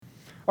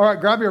All right,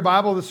 grab your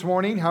Bible this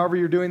morning, however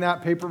you're doing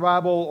that, paper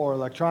Bible or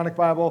electronic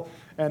Bible,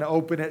 and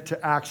open it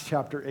to Acts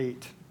chapter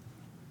 8.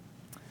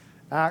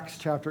 Acts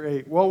chapter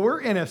 8. Well,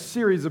 we're in a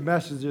series of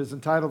messages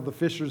entitled The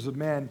Fishers of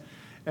Men,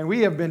 and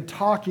we have been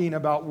talking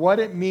about what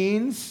it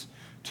means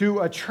to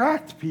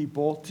attract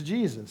people to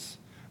Jesus,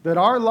 that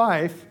our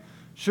life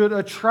should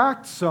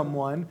attract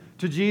someone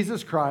to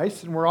Jesus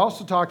Christ, and we're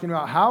also talking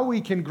about how we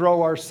can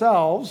grow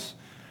ourselves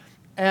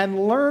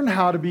and learn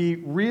how to be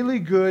really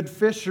good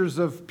fishers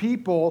of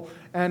people,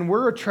 and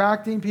we're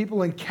attracting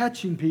people and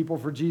catching people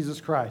for Jesus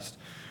Christ.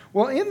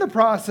 Well, in the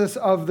process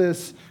of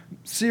this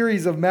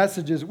series of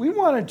messages, we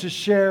wanted to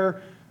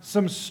share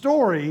some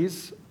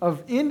stories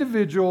of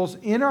individuals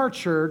in our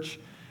church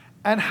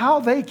and how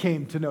they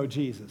came to know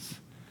Jesus.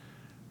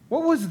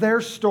 What was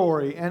their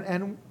story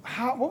and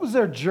what was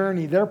their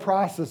journey, their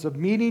process of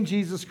meeting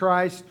Jesus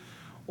Christ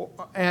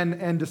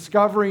and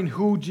discovering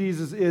who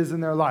Jesus is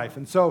in their life?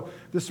 And so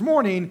this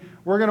morning,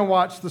 we're going to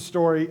watch the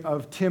story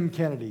of Tim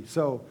Kennedy.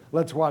 So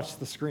let's watch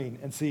the screen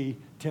and see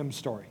Tim's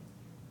story.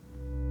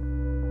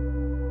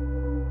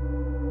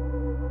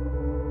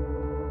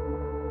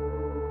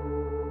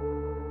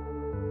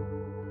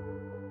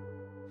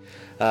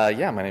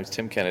 My name's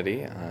Tim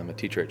Kennedy. I'm a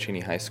teacher at Cheney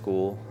High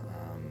School.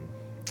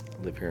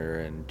 Live here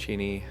in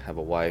Cheney, have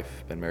a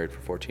wife, been married for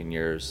 14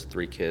 years,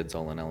 3 kids,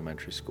 all in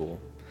elementary school.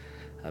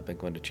 I've been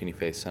going to Cheney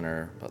Faith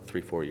Center about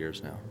 3-4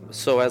 years now.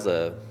 So as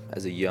a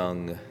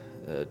young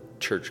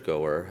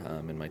churchgoer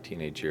in my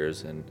teenage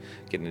years and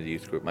getting into the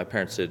youth group, my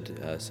parents did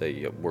say,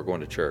 yeah, we're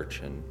going to church,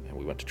 and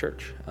we went to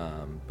church.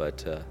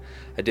 But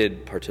I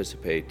did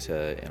participate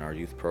in our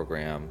youth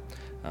program.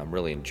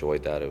 Really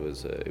enjoyed that. It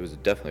was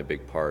definitely a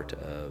big part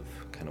of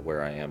kind of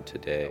where I am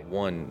today.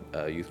 One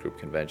youth group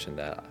convention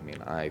that,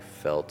 I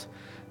felt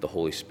the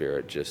Holy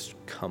Spirit just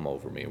come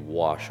over me,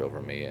 wash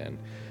over me, and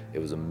it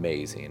was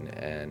amazing.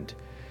 And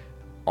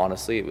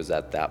honestly, it was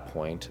at that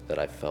point that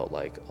I felt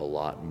like a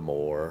lot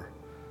more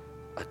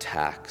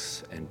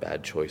attacks and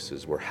bad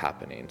choices were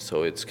happening.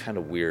 So it's kind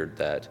of weird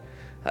that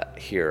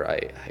here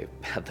I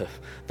had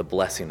the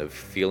blessing of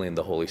feeling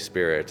the Holy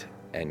Spirit,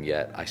 and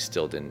yet I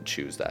still didn't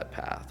choose that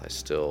path. I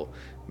still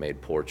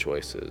made poor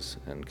choices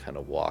and kind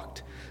of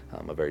walked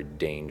a very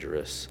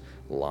dangerous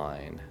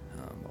line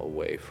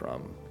away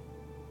from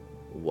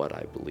what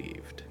I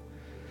believed.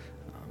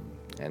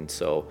 And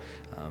so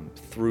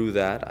through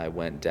that, I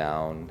went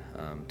down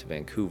to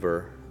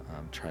Vancouver,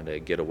 trying to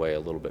get away a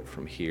little bit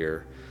from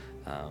here,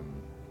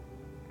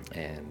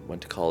 and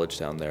went to college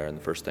down there. And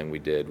the first thing we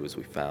did was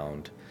we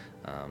found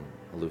a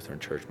Lutheran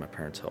church. My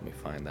parents helped me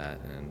find that,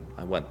 and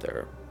I went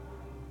there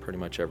pretty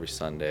much every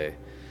Sunday,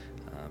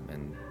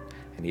 and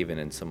even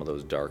in some of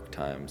those dark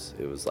times,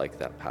 it was like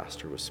that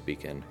pastor was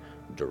speaking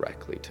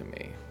directly to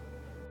me.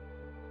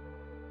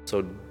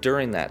 So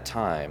during that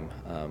time,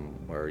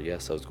 where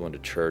yes, I was going to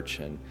church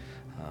and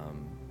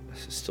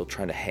still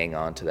trying to hang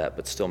on to that,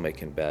 but still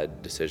making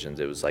bad decisions,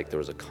 it was like there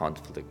was a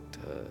conflict,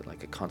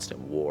 like a constant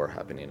war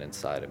happening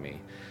inside of me,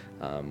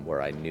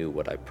 where I knew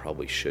what I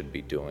probably should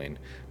be doing,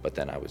 but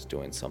then I was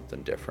doing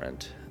something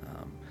different.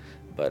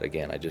 But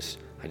again, I just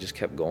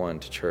kept going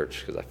to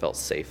church because I felt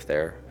safe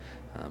there.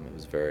 It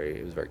was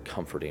very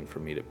comforting for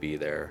me to be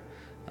there.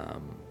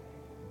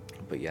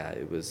 But yeah,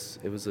 it was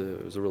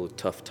a really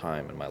tough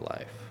time in my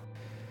life.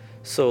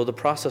 So the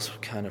process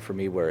kind of for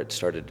me where it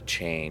started to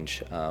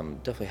change,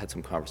 definitely had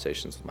some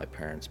conversations with my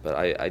parents, but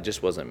I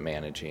just wasn't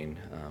managing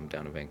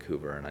down in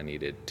Vancouver, and I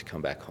needed to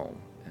come back home.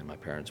 And my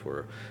parents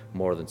were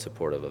more than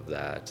supportive of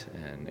that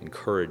and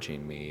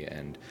encouraging me.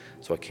 And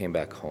so I came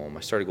back home. I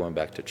started going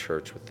back to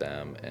church with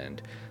them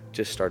and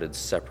just started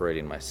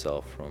separating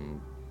myself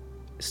from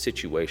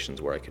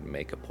situations where I could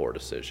make a poor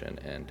decision,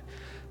 and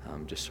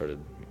just started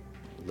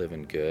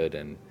living good.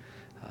 And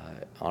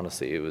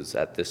honestly, it was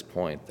at this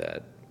point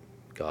that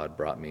God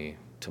brought me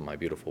to my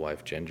beautiful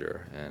wife,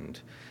 Ginger, and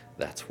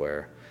that's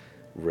where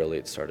really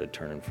it started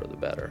turning for the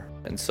better.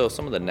 And so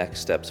some of the next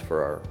steps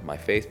for my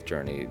faith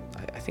journey,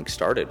 I think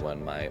started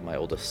when my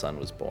oldest son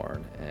was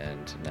born,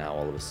 and now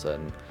all of a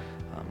sudden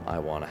I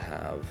want to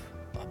have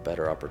a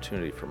better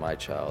opportunity for my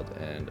child,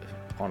 and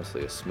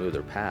honestly a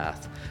smoother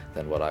path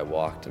than what I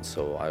walked. And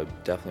so I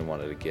definitely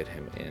wanted to get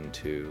him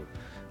into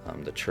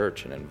the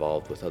church and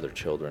involved with other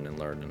children and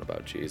learning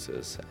about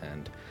Jesus.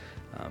 And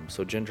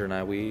so Ginger and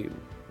I, we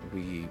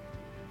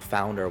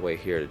found our way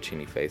here to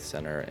Cheney Faith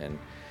Center,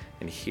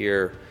 and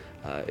here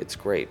it's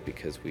great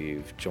because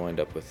we've joined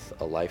up with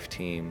a life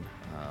team.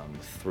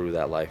 Through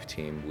that life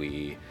team,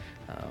 we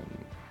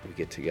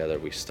get together,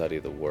 we study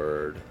the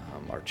Word.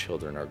 Our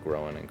children are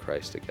growing in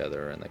Christ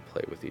together, and they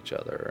play with each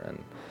other,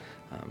 and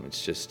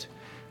it's just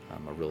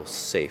a real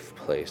safe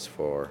place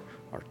for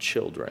our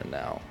children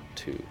now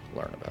to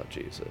learn about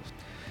Jesus.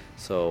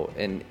 So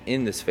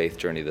in this faith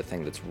journey, the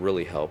thing that's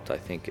really helped, I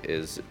think,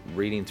 is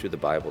reading through the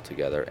Bible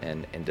together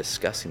and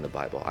discussing the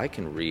Bible. I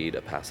can read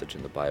a passage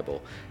in the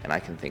Bible and I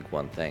can think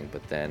one thing,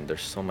 but then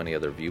there's so many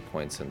other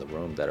viewpoints in the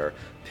room that are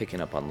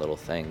picking up on little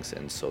things.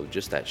 And so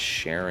just that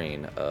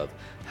sharing of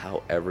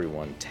how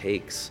everyone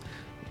takes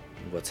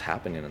what's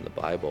happening in the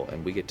Bible,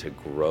 and we get to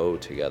grow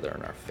together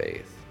in our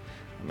faith.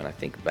 I mean, I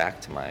think back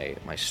to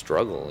my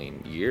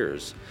struggling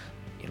years,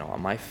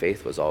 my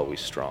faith was always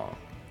strong.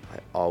 I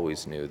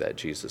always knew that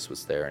Jesus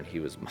was there and he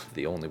was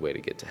the only way to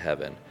get to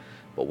heaven.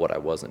 But what I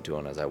wasn't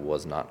doing is I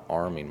was not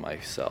arming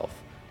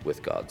myself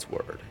with God's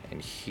word.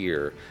 And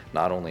here,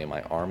 not only am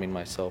I arming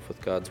myself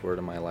with God's word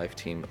in my life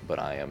team, but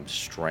I am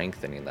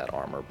strengthening that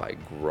armor by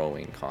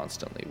growing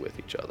constantly with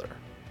each other.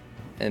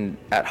 And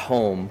at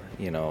home,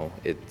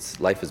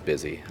 life is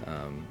busy.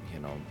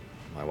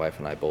 My wife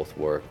and I both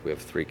work. We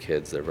have 3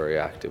 kids. They're very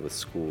active with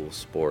school,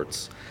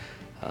 sports,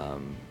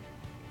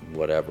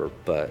 whatever.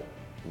 But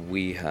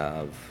we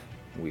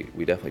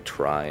definitely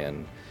try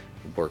and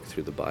work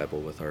through the Bible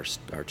with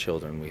our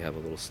children. We have a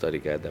little study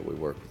guide that we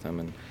work with them,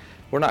 and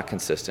we're not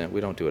consistent.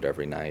 We don't do it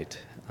every night,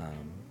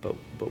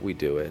 but we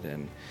do it,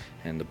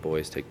 and the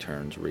boys take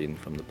turns reading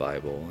from the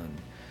Bible,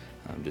 and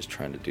I'm just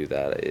trying to do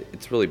that.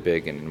 It's really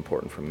big and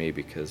important for me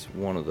because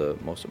one of the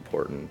most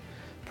important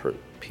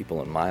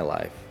people in my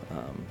life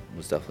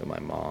was definitely my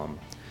mom.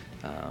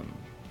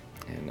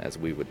 And as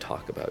we would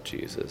talk about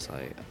Jesus,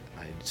 I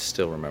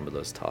still remember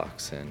those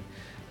talks, and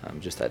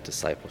just that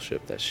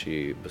discipleship that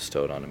she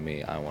bestowed onto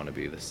me, I want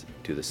to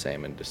do the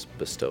same and just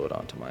bestow it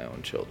onto my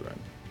own children.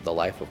 The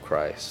life of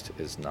Christ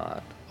is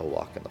not a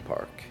walk in the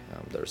park.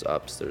 There's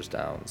ups, there's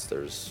downs,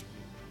 there's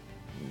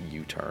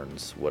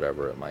U-turns,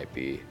 whatever it might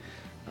be.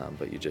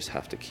 But you just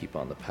have to keep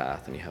on the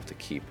path, and you have to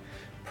keep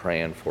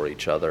praying for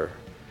each other.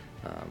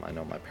 I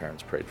know my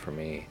parents prayed for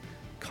me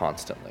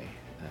constantly,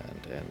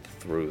 and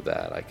through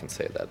that I can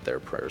say that their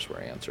prayers were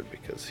answered,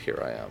 because here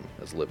I am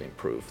as living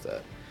proof that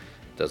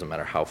it doesn't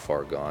matter how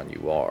far gone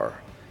you are,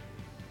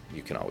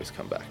 you can always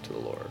come back to the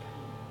Lord.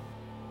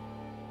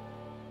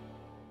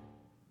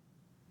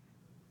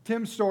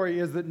 Tim's story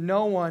is that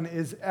no one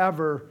is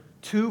ever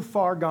too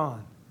far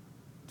gone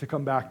to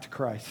come back to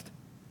Christ,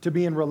 to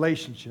be in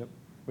relationship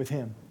with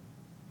him.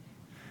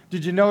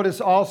 Did you notice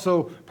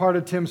also part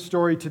of Tim's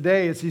story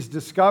today is he's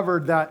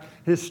discovered that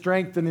his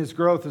strength and his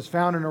growth is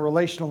found in a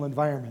relational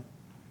environment.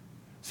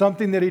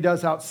 Something that he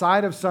does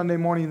outside of Sunday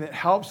morning that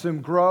helps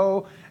him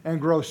grow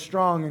and grow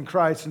strong in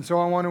Christ. And so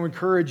I want to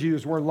encourage you,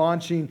 as we're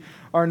launching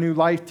our new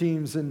life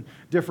teams and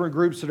different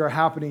groups that are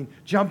happening,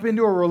 jump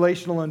into a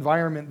relational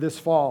environment this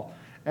fall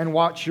and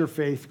watch your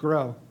faith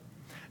grow.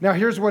 Now,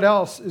 here's what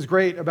else is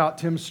great about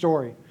Tim's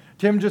story.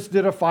 Tim just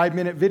did a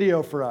 5-minute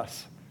video for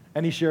us,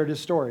 and he shared his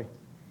story.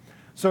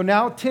 So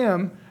now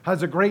Tim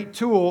has a great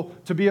tool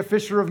to be a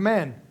fisher of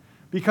men,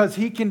 because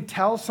he can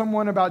tell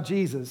someone about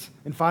Jesus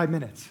in 5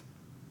 minutes.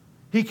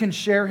 He can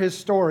share his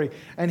story,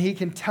 and he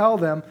can tell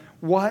them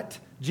what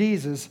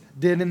Jesus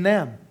did in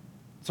them.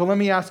 So let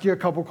me ask you a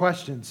couple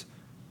questions.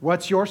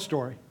 What's your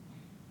story?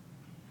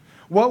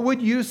 What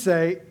would you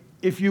say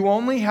if you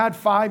only had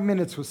 5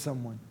 minutes with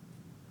someone?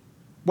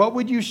 What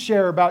would you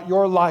share about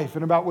your life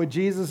and about what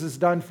Jesus has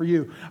done for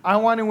you? I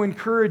want to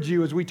encourage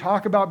you, as we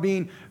talk about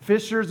being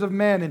fishers of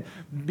men and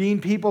being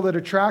people that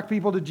attract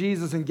people to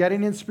Jesus and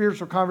getting in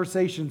spiritual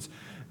conversations,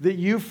 that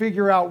you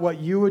figure out what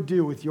you would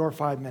do with your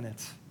 5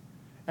 minutes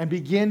and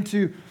begin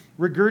to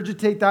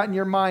regurgitate that in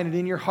your mind and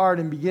in your heart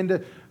and begin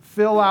to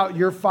fill out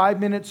your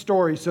 5-minute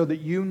story so that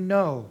you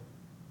know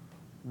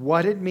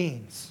what it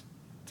means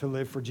to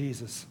live for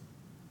Jesus.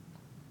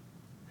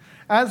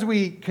 As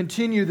we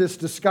continue this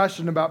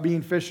discussion about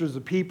being fishers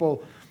of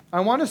people,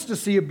 I want us to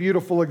see a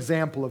beautiful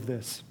example of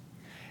this.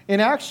 In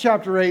Acts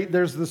chapter 8,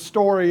 there's the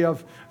story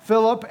of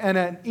Philip and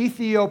an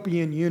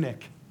Ethiopian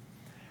eunuch.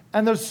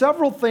 And there's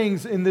several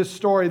things in this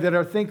story that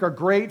I think are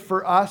great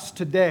for us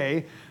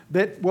today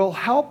that will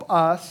help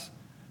us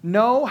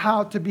know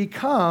how to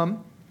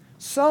become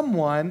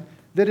someone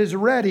that is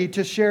ready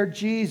to share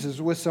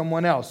Jesus with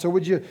someone else. So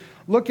would you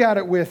look at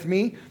it with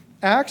me?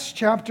 Acts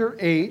chapter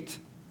 8.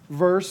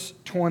 Verse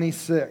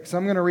 26.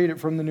 I'm going to read it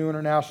from the New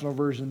International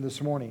Version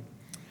this morning.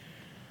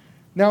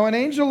 Now an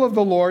angel of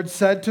the Lord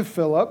said to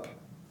Philip,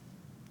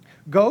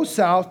 "Go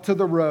south to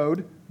the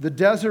road, the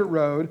desert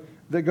road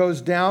that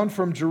goes down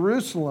from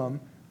Jerusalem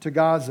to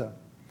Gaza."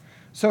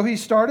 So he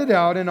started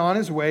out, and on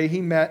his way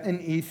he met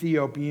an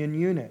Ethiopian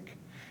eunuch,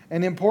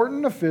 an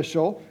important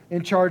official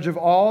in charge of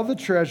all the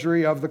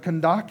treasury of the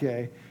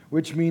Kandake,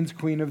 which means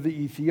Queen of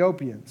the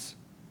Ethiopians.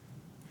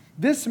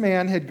 This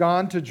man had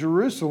gone to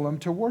Jerusalem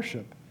to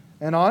worship,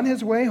 and on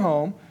his way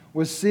home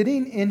was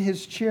sitting in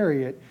his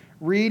chariot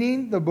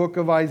reading the book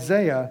of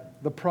Isaiah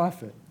the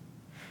prophet.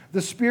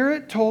 The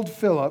Spirit told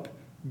Philip,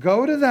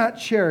 "Go to that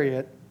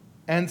chariot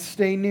and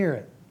stay near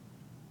it."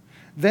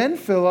 Then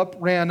Philip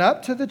ran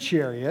up to the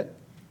chariot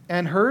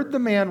and heard the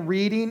man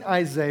reading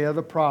Isaiah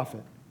the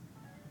prophet.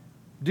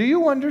 "Do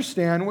you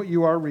understand what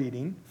you are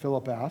reading?"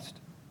 Philip asked.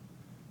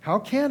 "How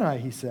can I,"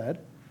 he said,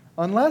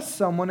 "unless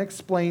someone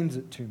explains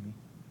it to me?"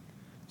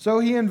 So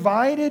he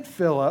invited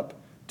Philip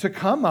to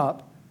come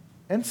up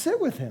and sit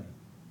with him.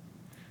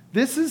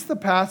 This is the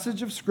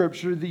passage of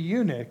Scripture the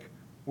eunuch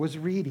was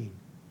reading.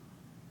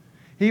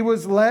 "He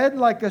was led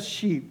like a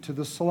sheep to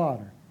the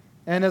slaughter,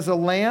 and as a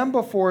lamb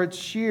before its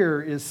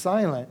shearer is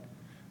silent,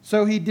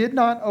 so he did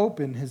not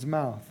open his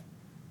mouth.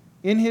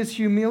 In his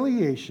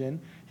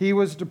humiliation, he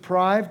was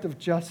deprived of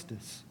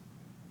justice.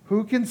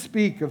 Who can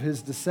speak of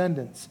his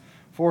descendants?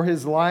 For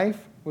his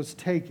life was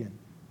taken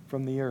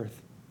from the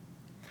earth.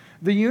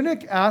 The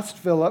eunuch asked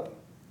Philip,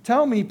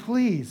 "Tell me,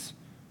 please,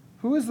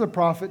 who is the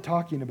prophet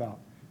talking about?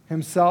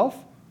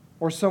 Himself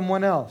or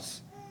someone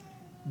else?"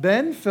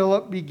 Then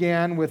Philip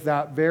began with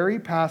that very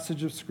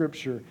passage of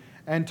Scripture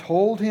and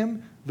told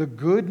him the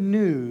good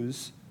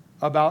news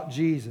about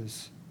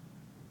Jesus.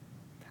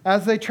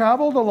 As they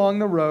traveled along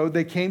the road,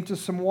 they came to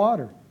some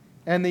water.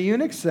 And the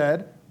eunuch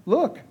said,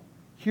 "Look,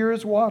 here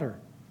is water.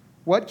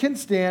 What can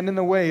stand in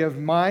the way of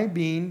my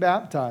being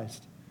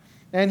baptized?"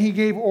 And he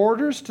gave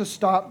orders to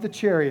stop the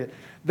chariot.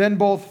 Then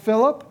both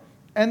Philip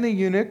and the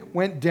eunuch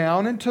went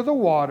down into the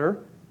water,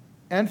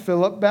 and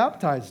Philip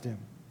baptized him.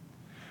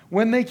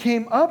 When they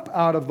came up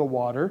out of the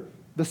water,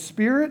 the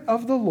Spirit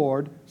of the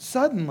Lord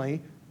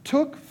suddenly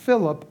took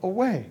Philip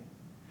away.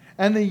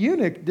 And the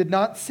eunuch did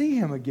not see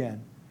him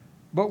again,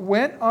 but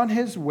went on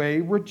his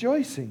way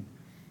rejoicing.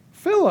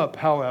 Philip,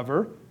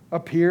 however,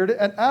 appeared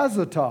at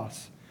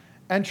Azotus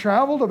and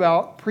traveled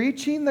about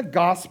preaching the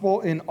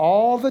gospel in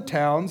all the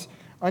towns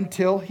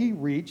until he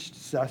reached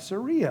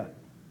Caesarea.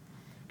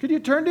 Could you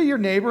turn to your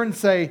neighbor and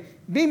say,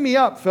 "Beam me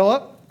up,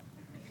 Philip"?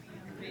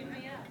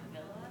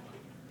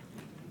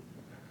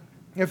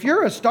 If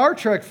you're a Star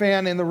Trek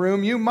fan in the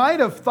room, you might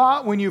have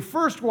thought when you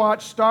first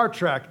watched Star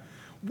Trek,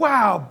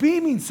 wow,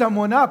 beaming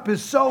someone up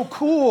is so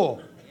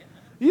cool.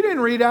 You didn't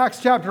read Acts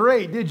chapter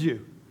 8, did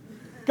you?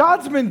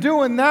 God's been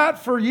doing that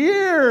for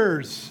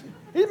years.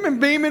 He's been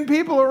beaming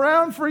people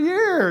around for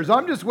years.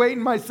 I'm just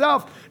waiting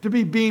myself to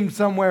be beamed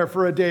somewhere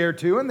for a day or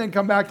two and then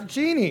come back to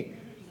Cheney.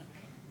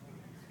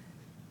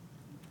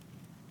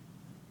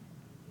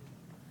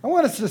 I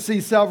want us to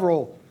see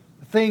several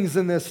things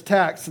in this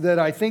text that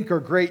I think are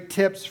great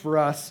tips for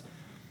us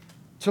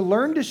to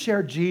learn to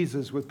share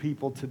Jesus with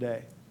people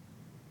today.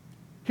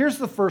 Here's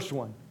the first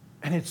one,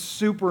 and it's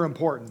super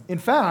important. In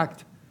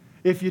fact,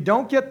 if you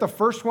don't get the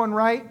first one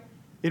right,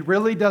 it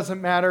really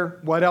doesn't matter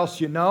what else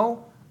you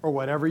know or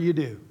whatever you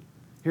do.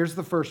 Here's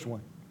the first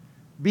one.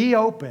 Be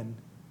open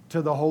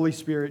to the Holy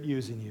Spirit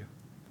using you.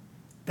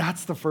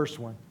 That's the first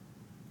one.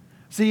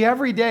 See,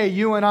 every day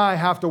you and I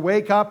have to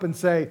wake up and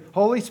say,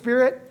 "Holy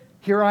Spirit,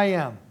 here I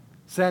am.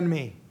 Send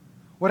me.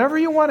 Whatever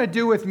you want to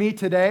do with me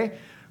today,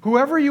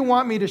 whoever you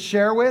want me to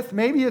share with,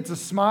 maybe it's a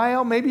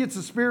smile, maybe it's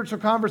a spiritual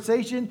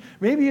conversation,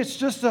 maybe it's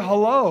just a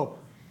hello.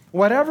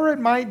 Whatever it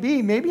might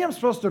be, maybe I'm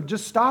supposed to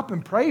just stop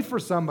and pray for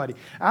somebody.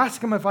 Ask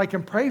them if I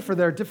can pray for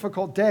their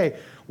difficult day.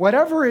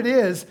 Whatever it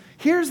is,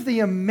 here's the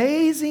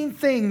amazing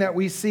thing that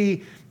we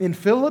see in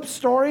Philip's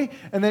story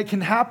and that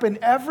can happen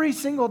every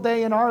single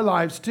day in our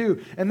lives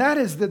too. And that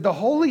is that the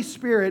Holy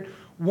Spirit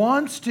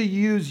wants to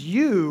use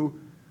you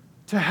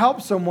to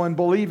help someone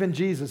believe in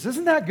Jesus.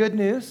 Isn't that good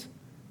news?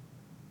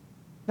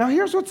 Now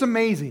here's what's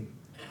amazing.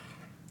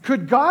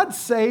 Could God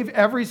save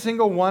every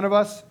single one of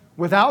us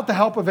without the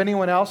help of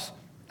anyone else?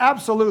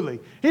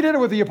 Absolutely. He did it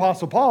with the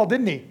Apostle Paul,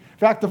 didn't he? In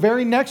fact, the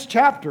very next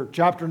chapter,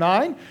 chapter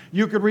 9,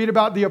 you could read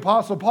about the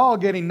Apostle Paul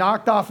getting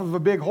knocked off of a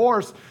big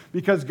horse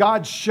because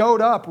God showed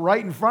up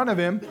right in front of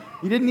him.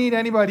 He didn't need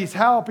anybody's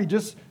help. He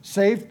just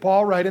saved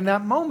Paul right in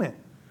that moment.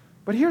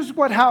 But here's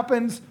what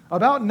happens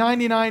about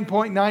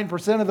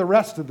 99.9% of the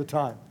rest of the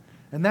time.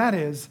 And that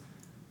is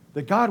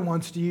that God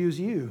wants to use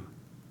you.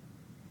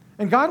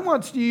 And God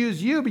wants to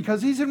use you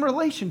because He's in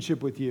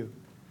relationship with you.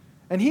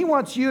 And He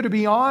wants you to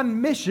be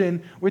on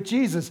mission with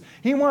Jesus.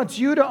 He wants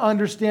you to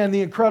understand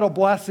the incredible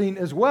blessing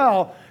as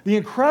well, the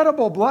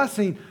incredible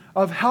blessing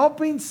of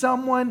helping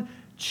someone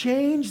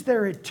change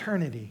their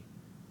eternity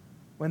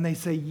when they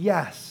say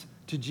yes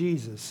to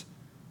Jesus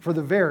for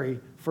the very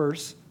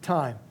first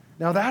time.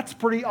 Now that's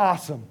pretty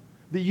awesome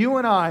that you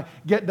and I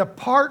get to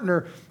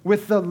partner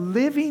with the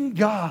living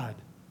God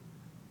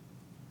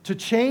to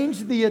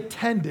change the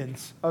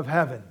attendance of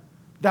heaven.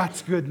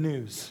 That's good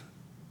news.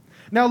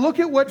 Now look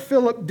at what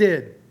Philip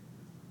did.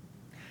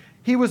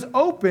 He was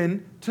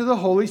open to the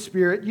Holy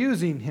Spirit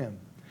using him.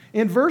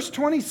 In verse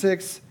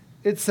 26,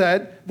 it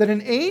said that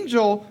an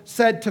angel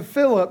said to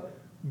Philip,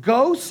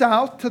 "Go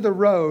south to the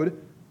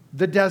road,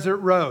 the desert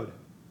road."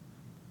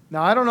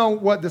 Now, I don't know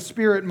what the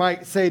Spirit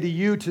might say to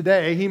you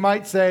today. He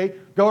might say,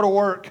 "Go to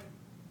work.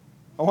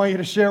 I want you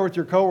to share with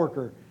your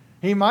coworker."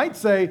 He might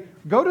say,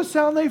 "Go to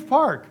Sound Lake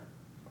Park.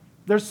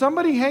 There's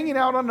somebody hanging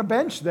out on a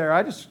bench there.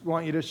 I just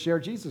want you to share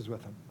Jesus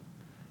with them."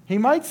 He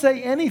might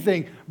say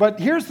anything, but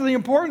here's the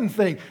important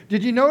thing.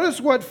 Did you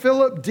notice what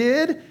Philip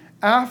did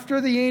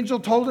after the angel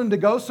told him to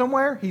go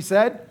somewhere? He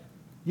said,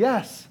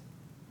 "Yes."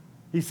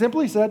 He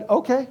simply said,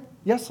 "Okay,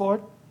 yes,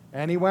 Lord."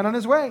 And he went on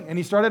his way, and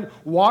he started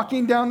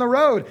walking down the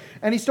road.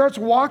 And he starts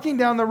walking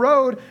down the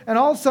road, and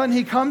all of a sudden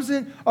he comes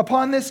in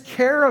upon this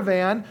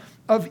caravan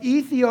of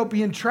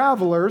Ethiopian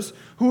travelers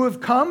who have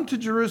come to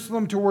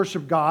Jerusalem to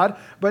worship God,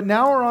 but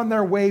now are on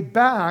their way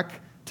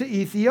back to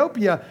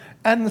Ethiopia.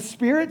 And the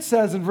Spirit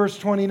says in verse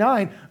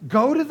 29,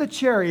 "Go to the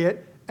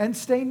chariot and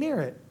stay near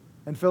it."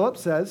 And Philip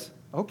says,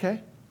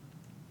 "Okay,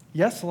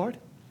 yes, Lord,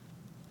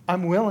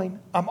 I'm willing.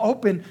 I'm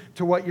open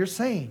to what you're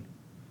saying."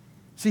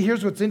 See,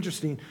 here's what's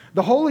interesting.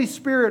 The Holy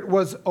Spirit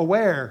was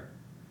aware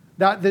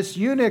that this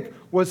eunuch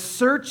was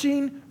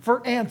searching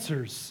for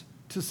answers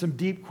to some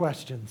deep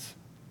questions.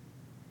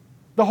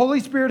 The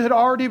Holy Spirit had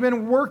already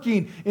been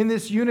working in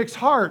this eunuch's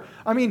heart.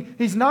 I mean,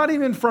 he's not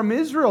even from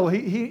Israel.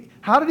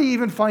 How did he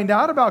even find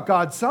out about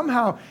God?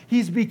 Somehow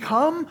he's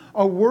become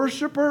a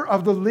worshiper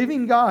of the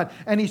living God,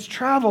 and he's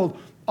traveled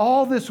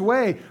all this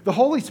way. The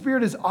Holy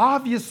Spirit is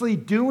obviously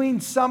doing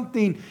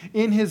something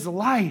in his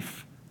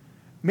life.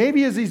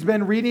 Maybe as he's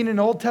been reading an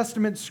Old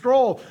Testament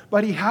scroll,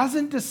 but he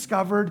hasn't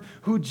discovered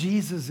who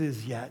Jesus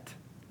is yet.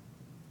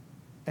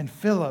 And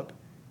Philip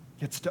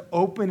gets to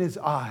open his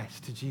eyes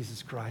to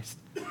Jesus Christ,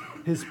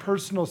 his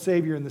personal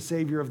Savior and the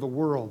Savior of the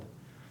world.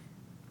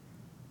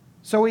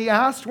 So he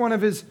asked one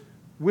of his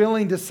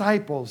willing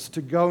disciples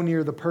to go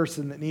near the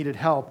person that needed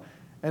help,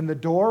 and the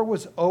door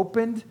was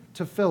opened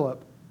to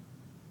Philip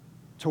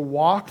to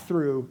walk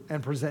through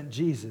and present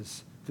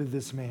Jesus to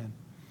this man.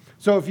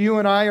 So if you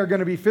and I are going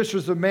to be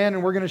fishers of men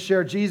and we're going to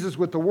share Jesus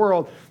with the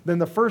world, then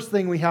the first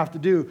thing we have to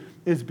do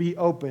is be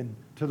open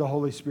to the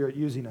Holy Spirit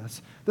using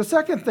us. The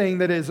second thing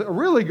that is a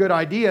really good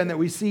idea and that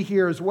we see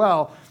here as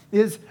well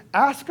is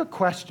ask a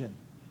question.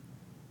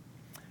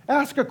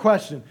 Ask a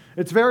question.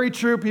 It's very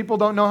true. People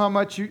don't know how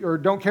much or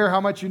don't care how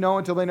much you know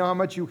until they know how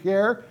much you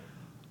care.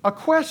 A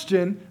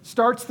question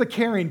starts the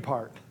caring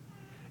part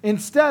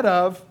instead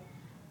of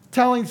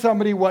telling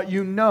somebody what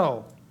you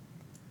know.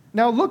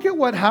 Now look at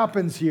what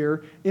happens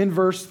here in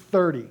verse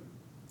 30.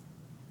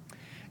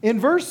 In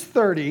verse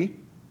 30,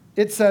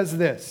 it says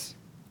this: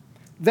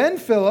 Then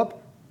Philip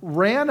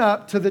ran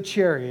up to the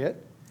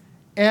chariot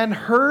and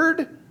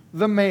heard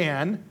the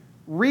man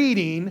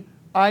reading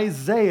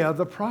Isaiah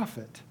the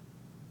prophet.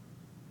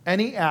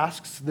 And he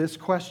asks this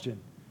question: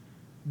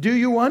 Do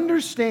you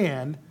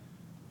understand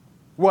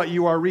what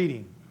you are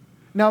reading?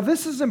 Now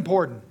this is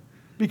important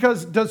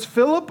because does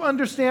Philip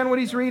understand what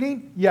he's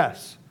reading?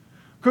 Yes.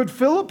 Could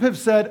Philip have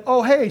said,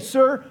 oh, hey,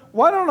 sir,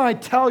 why don't I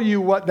tell you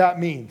what that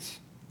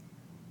means?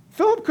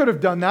 Philip could have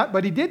done that,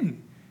 but he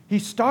didn't. He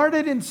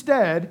started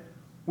instead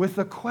with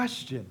a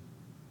question.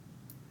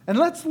 And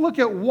let's look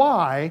at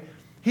why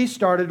he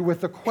started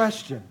with a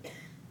question.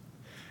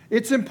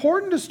 It's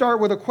important to start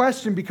with a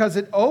question because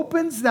it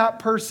opens that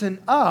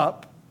person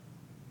up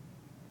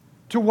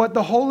to what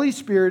the Holy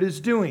Spirit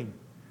is doing.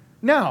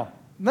 Now,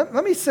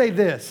 let me say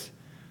this.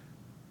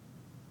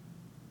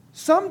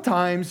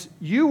 Sometimes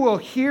you will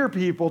hear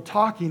people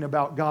talking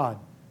about God.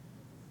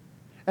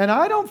 And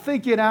I don't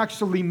think it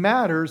actually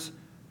matters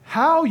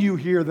how you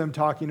hear them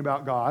talking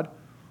about God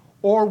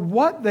or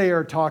what they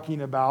are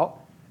talking about.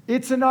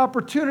 It's an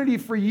opportunity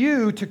for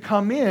you to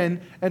come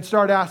in and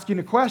start asking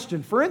a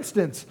question. For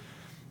instance,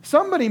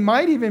 somebody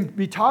might even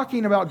be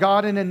talking about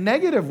God in a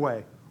negative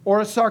way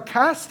or a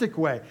sarcastic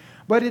way,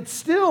 but it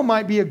still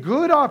might be a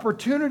good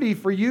opportunity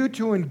for you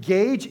to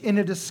engage in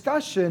a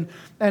discussion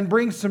and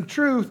bring some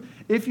truth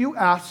if you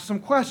ask some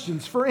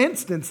questions. For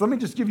instance, let me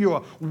just give you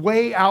a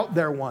way out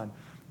there one.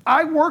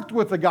 I worked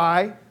with a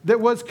guy that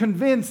was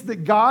convinced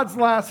that God's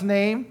last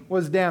name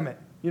was Dammit.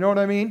 You know what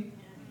I mean?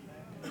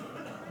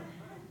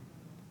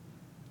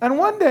 And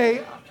one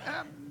day,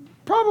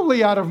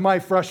 probably out of my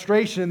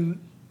frustration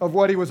of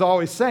what he was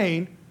always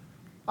saying,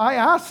 I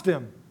asked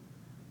him,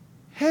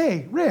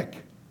 hey, Rick,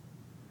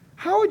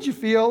 how would you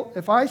feel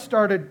if I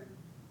started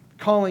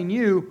calling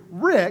you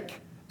Rick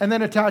and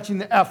then attaching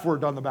the F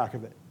word on the back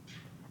of it?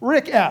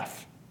 Rick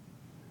F.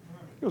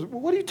 He goes,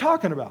 well, what are you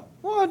talking about?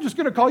 Well, I'm just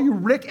going to call you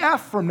Rick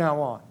F from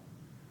now on.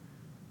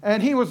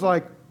 And he was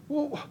like,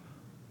 well,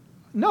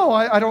 no,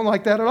 I don't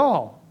like that at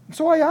all.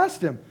 So I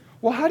asked him,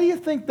 well, how do you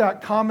think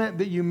that comment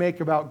that you make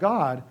about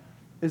God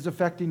is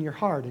affecting your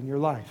heart and your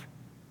life?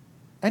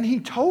 And he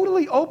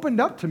totally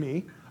opened up to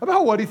me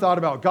about what he thought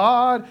about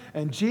God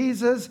and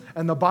Jesus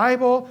and the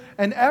Bible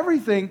and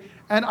everything.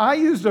 And I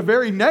used a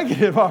very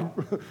negative,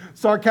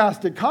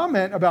 sarcastic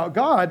comment about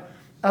God.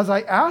 As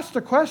I asked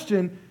a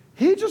question,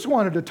 he just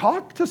wanted to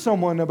talk to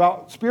someone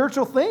about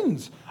spiritual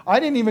things. I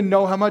didn't even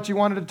know how much he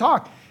wanted to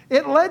talk.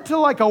 It led to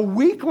like a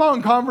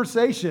week-long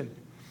conversation.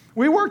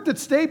 We worked at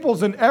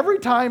Staples, and every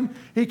time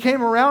he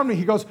came around me,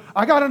 he goes,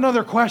 I got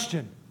another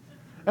question.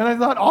 And I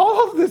thought,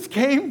 all of this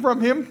came from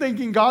him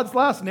thinking God's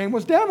last name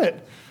was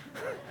Dammit.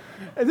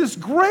 And this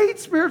great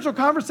spiritual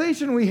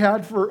conversation we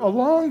had for a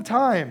long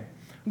time.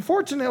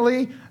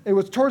 Unfortunately, it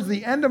was towards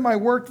the end of my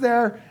work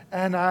there,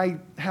 and I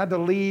had to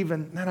leave,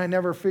 and then I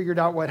never figured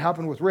out what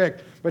happened with Rick.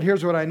 But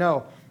here's what I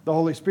know. The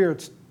Holy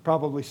Spirit's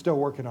probably still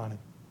working on it,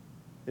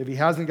 if he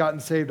hasn't gotten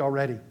saved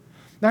already.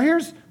 Now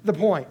here's the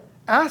point.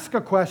 Ask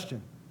a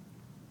question.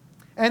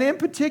 And in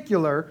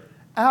particular,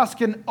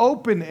 ask an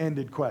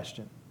open-ended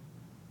question.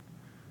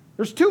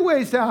 There's two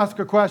ways to ask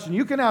a question.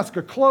 You can ask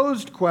a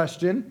closed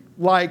question,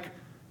 like,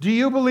 do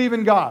you believe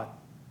in God?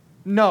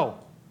 No.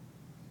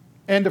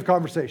 End of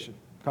conversation.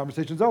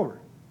 Conversation's over.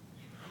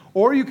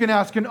 Or you can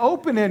ask an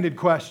open-ended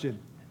question.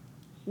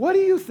 What do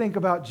you think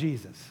about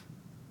Jesus?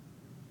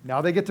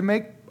 Now they get to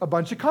make a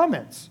bunch of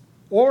comments.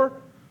 Or,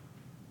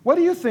 what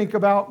do you think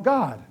about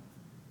God?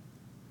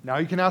 Now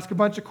you can ask a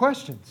bunch of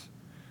questions.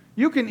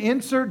 You can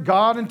insert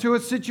God into a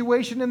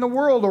situation in the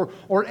world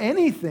or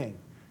anything.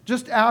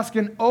 Just ask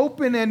an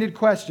open-ended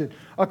question,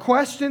 a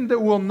question that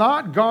will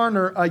not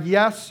garner a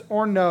yes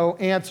or no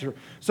answer.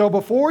 So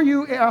before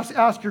you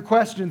ask your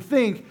question,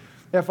 think,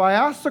 if I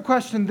ask the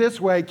question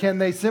this way, can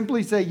they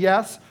simply say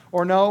yes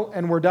or no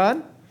and we're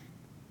done?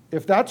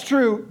 If that's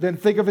true, then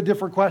think of a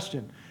different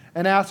question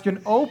and ask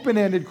an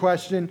open-ended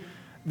question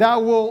that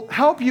will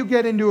help you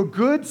get into a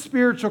good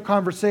spiritual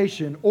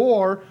conversation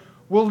or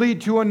will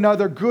lead to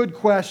another good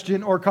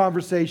question or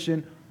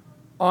conversation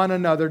on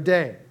another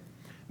day.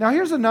 Now,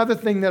 here's another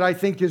thing that I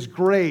think is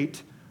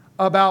great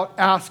about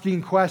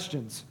asking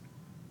questions.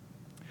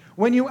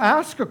 When you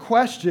ask a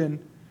question,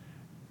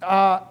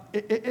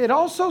 it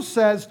also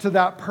says to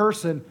that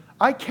person,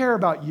 I care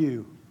about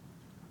you.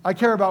 I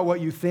care about what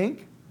you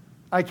think.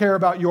 I care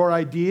about your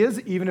ideas,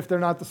 even if they're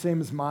not the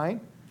same as mine.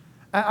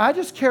 I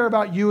just care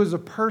about you as a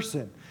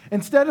person.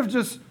 Instead of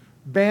just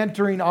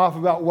bantering off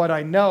about what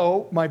I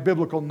know, my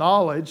biblical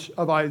knowledge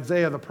of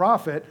Isaiah the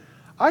prophet,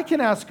 I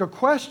can ask a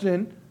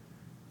question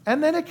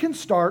and then it can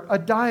start a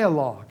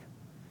dialogue.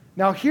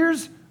 Now,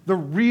 here's the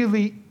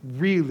really,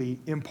 really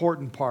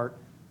important part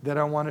that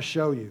I want to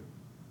show you.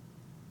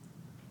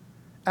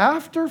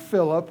 After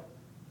Philip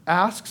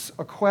asks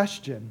a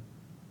question,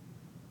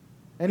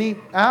 and he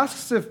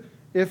asks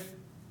if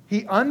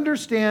he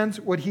understands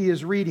what he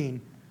is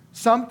reading,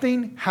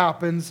 something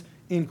happens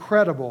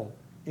incredible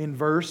in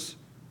verse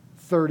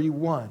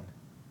 31.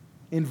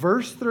 In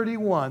verse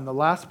 31, the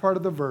last part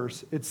of the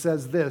verse, it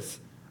says this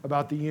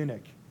about the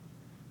eunuch.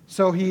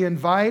 So he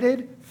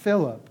invited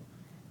Philip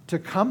to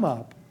come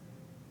up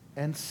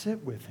and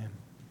sit with him.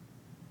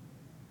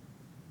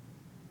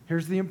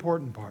 Here's the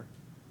important part.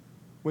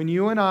 When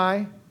you and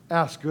I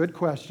ask good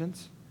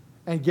questions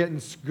and get in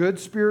good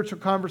spiritual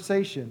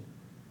conversation,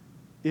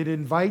 it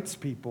invites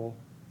people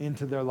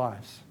into their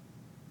lives.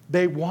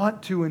 They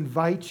want to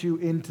invite you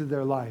into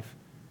their life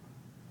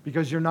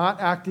because you're not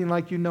acting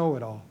like you know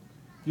it all.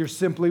 You're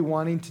simply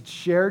wanting to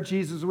share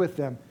Jesus with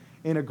them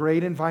in a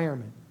great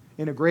environment,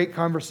 in a great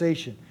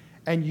conversation.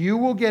 And you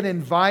will get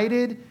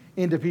invited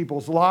into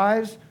people's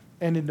lives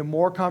and into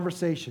more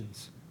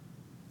conversations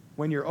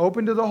when you're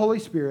open to the Holy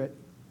Spirit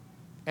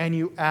and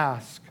you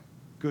ask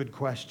good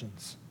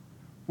questions.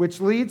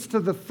 Which leads to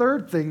the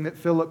third thing that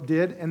Philip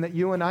did and that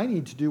you and I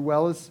need to do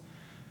well is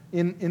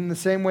in the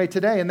same way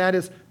today, and that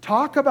is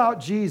talk about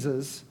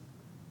Jesus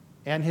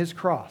and his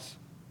cross.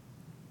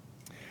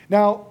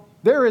 Now,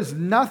 there is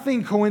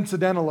nothing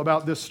coincidental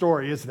about this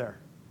story, is there?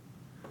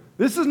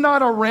 This is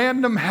not a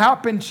random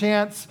happen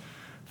chance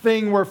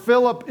thing where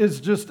Philip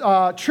is just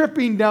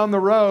tripping down the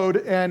road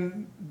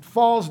and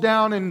falls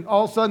down and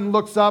all of a sudden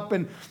looks up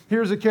and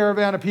here's a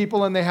caravan of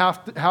people and they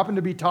happen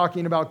to be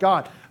talking about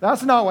God.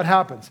 That's not what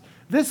happens.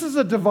 This is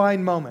a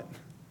divine moment.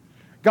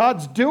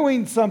 God's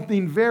doing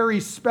something very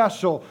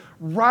special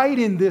right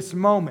in this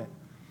moment.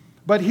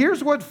 But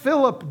here's what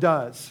Philip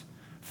does.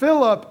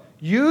 Philip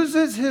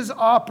uses his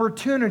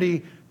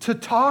opportunity to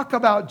talk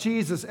about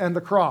Jesus and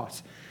the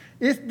cross.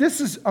 This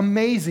is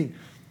amazing.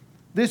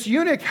 This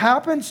eunuch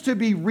happens to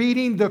be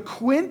reading the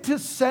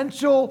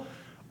quintessential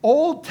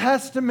Old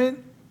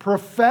Testament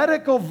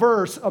prophetical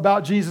verse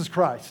about Jesus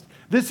Christ.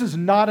 This is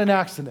not an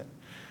accident.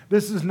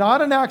 This is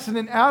not an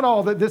accident at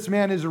all that this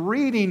man is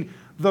reading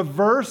the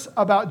verse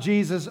about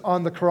Jesus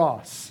on the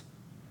cross.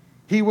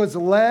 He was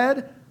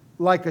led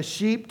like a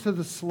sheep to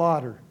the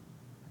slaughter,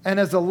 and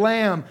as a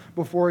lamb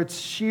before its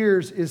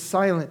shears is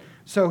silent,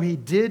 so he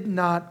did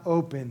not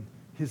open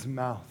his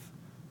mouth.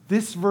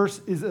 This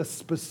verse is a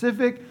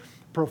specific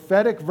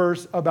prophetic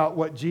verse about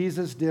what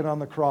Jesus did on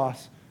the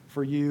cross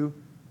for you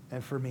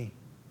and for me.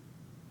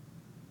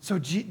 So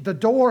the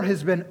door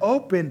has been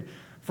opened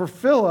for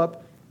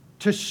Philip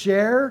to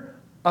share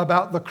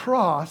about the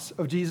cross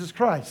of Jesus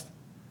Christ,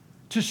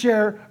 to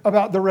share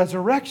about the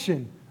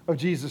resurrection of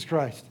Jesus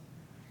Christ,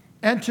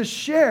 and to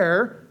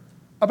share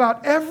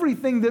about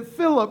everything that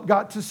Philip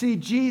got to see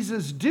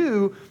Jesus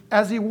do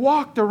as he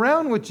walked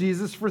around with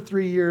Jesus for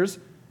 3 years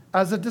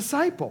as a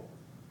disciple.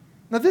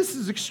 Now, this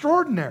is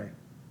extraordinary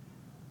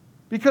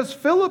because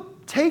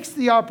Philip takes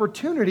the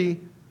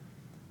opportunity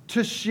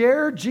to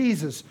share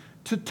Jesus,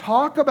 to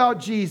talk about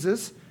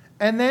Jesus,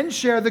 and then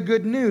share the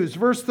good news.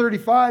 Verse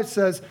 35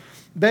 says,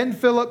 then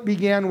Philip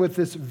began with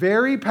this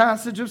very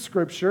passage of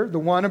Scripture, the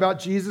one about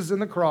Jesus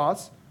and the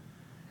cross,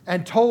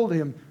 and told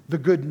him the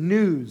good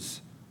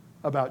news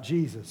about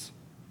Jesus.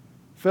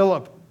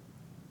 Philip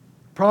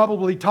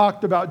probably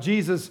talked about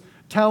Jesus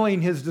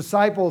telling his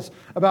disciples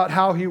about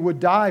how he would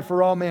die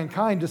for all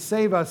mankind to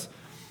save us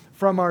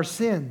from our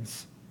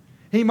sins.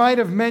 He might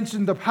have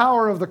mentioned the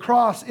power of the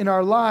cross in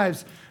our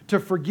lives to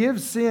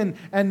forgive sin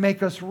and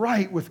make us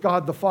right with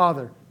God the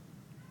Father.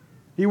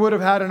 He would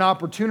have had an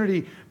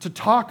opportunity to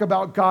talk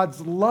about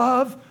God's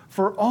love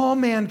for all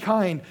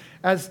mankind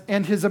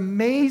and his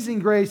amazing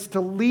grace to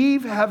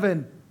leave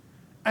heaven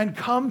and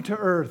come to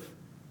earth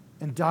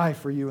and die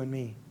for you and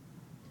me.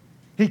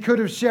 He could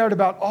have shared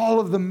about all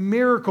of the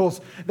miracles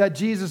that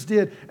Jesus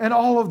did and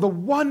all of the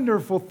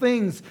wonderful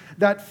things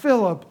that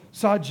Philip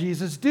saw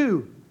Jesus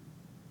do.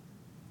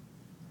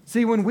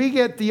 See, when we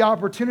get the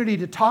opportunity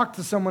to talk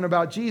to someone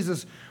about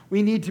Jesus,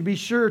 we need to be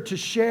sure to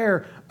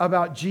share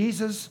about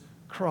Jesus'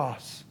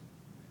 cross.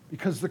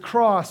 Because the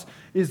cross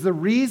is the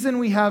reason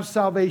we have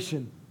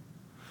salvation.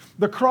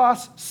 The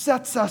cross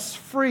sets us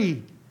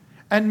free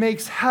and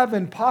makes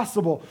heaven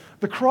possible.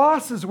 The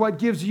cross is what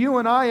gives you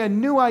and I a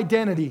new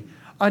identity,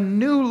 a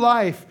new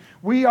life.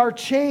 We are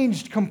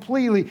changed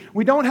completely.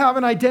 We don't have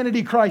an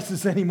identity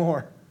crisis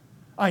anymore.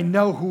 I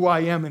know who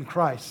I am in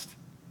Christ.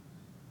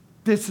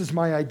 This is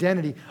my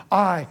identity.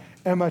 I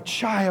am a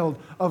child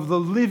of the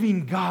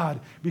living God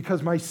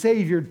because my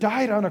Savior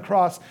died on a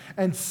cross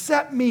and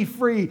set me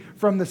free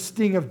from the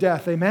sting of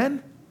death.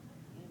 Amen?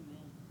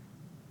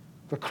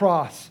 The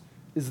cross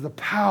is the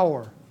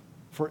power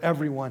for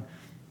everyone.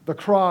 The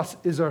cross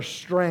is our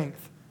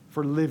strength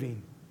for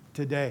living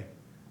today.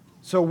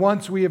 So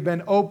once we have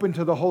been open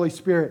to the Holy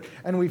Spirit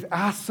and we've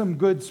asked some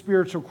good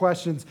spiritual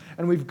questions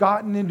and we've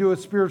gotten into a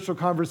spiritual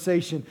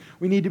conversation,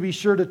 we need to be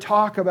sure to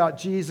talk about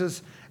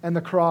Jesus and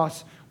the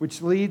cross,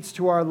 which leads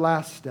to our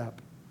last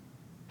step.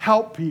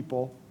 Help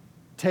people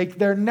take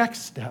their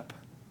next step.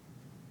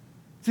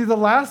 See, the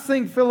last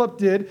thing Philip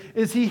did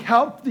is he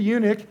helped the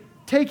eunuch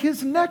take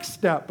his next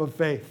step of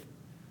faith.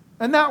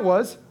 And that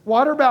was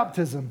water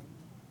baptism.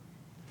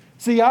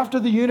 See, after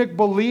the eunuch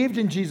believed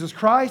in Jesus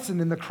Christ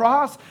and in the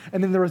cross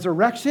and in the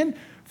resurrection,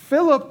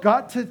 Philip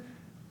got to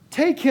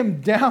take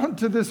him down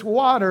to this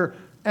water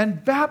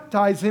and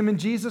baptize him in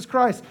Jesus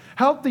Christ.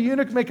 Help the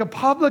eunuch make a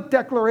public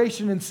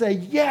declaration and say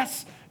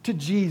yes to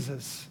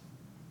Jesus.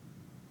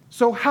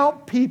 So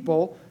help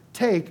people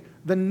take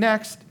the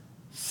next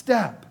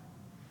step.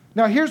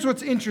 Now, here's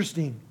what's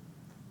interesting.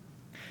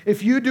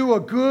 If you do a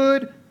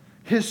good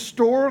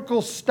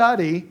historical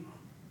study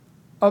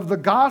of the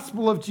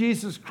gospel of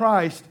Jesus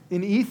Christ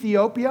in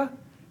Ethiopia,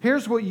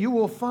 here's what you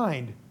will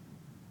find.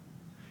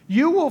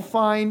 You will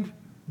find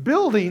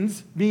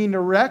buildings being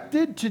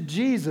erected to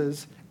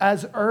Jesus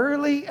as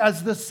early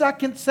as the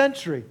 2nd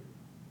century.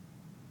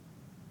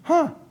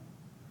 How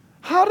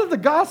did the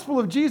gospel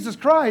of Jesus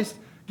Christ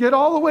get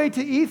all the way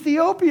to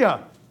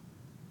Ethiopia?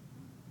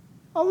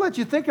 I'll let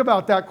you think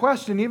about that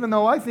question, even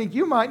though I think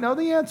you might know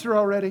the answer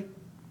already.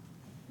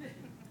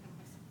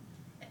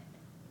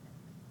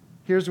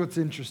 Here's what's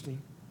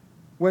interesting.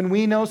 When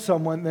we know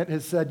someone that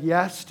has said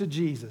yes to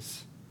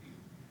Jesus,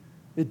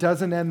 it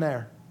doesn't end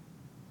there.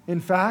 In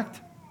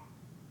fact,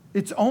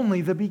 it's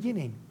only the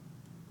beginning.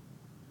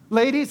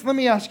 Ladies, let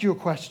me ask you a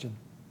question.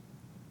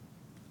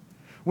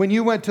 When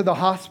you went to the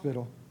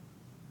hospital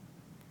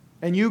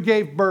and you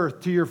gave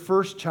birth to your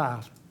first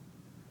child,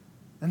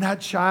 and that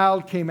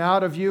child came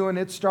out of you and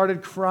it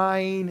started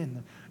crying, and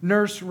the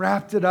nurse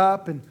wrapped it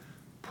up and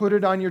put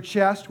it on your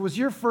chest, was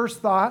your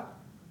first thought,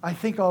 I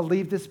think I'll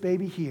leave this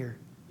baby here?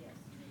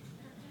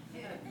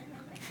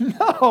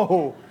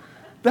 No,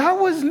 that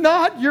was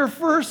not your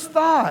first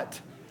thought.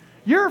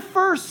 Your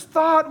first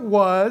thought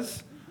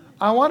was,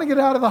 I want to get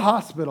out of the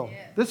hospital.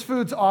 This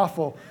food's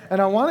awful. And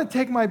I want to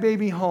take my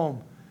baby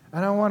home.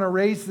 And I want to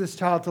raise this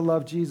child to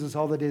love Jesus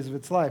all the days of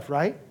its life,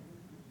 right?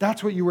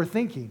 That's what you were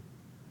thinking.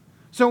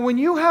 So when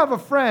you have a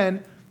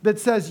friend that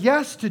says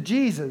yes to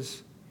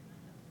Jesus,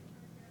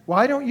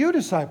 why don't you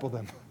disciple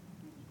them?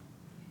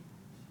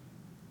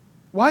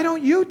 Why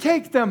don't you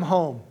take them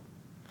home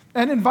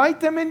and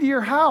invite them into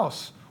your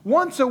house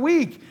once a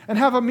week and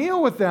have a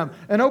meal with them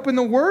and open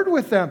the Word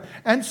with them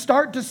and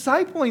start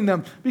discipling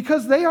them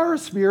because they are a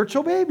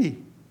spiritual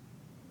baby?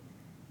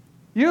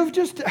 You've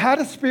just had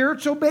a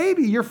spiritual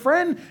baby. Your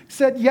friend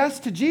said yes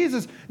to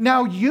Jesus.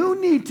 Now you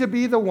need to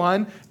be the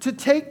one to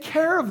take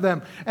care of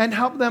them and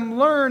help them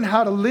learn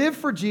how to live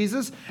for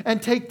Jesus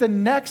and take the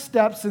next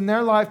steps in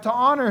their life to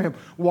honor Him.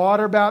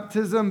 Water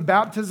baptism,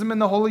 baptism in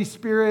the Holy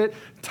Spirit,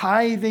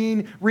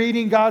 tithing,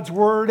 reading God's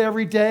Word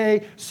every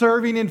day,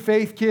 serving in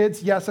Faith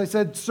Kids. Yes, I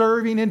said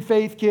serving in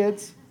Faith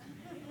Kids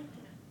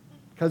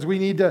because we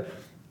need to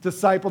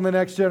disciple the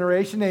next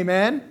generation.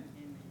 Amen?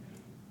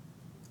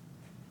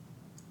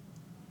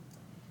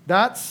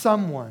 That's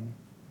someone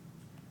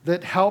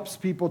that helps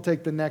people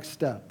take the next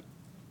step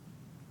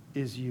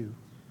is you.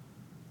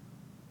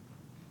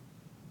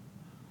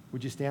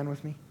 Would you stand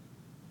with me?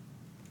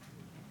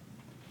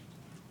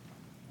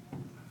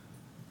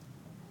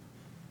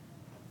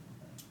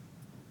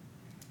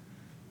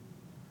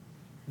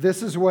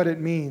 This is what it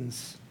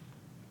means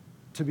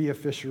to be a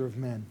fisher of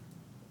men.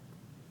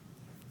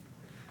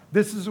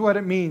 This is what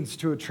it means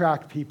to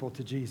attract people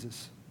to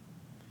Jesus.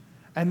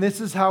 And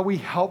this is how we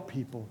help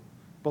people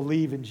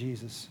believe in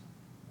Jesus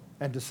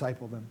and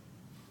disciple them.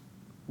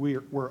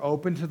 We're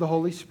open to the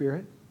Holy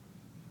Spirit.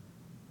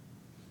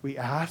 We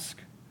ask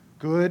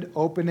good,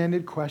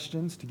 open-ended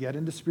questions to get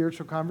into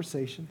spiritual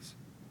conversations.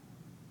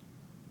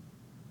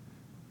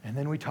 And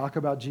then we talk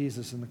about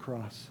Jesus and the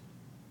cross.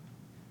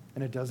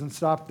 And it doesn't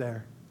stop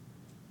there.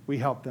 We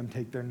help them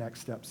take their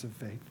next steps of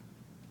faith.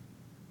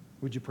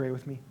 Would you pray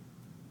with me?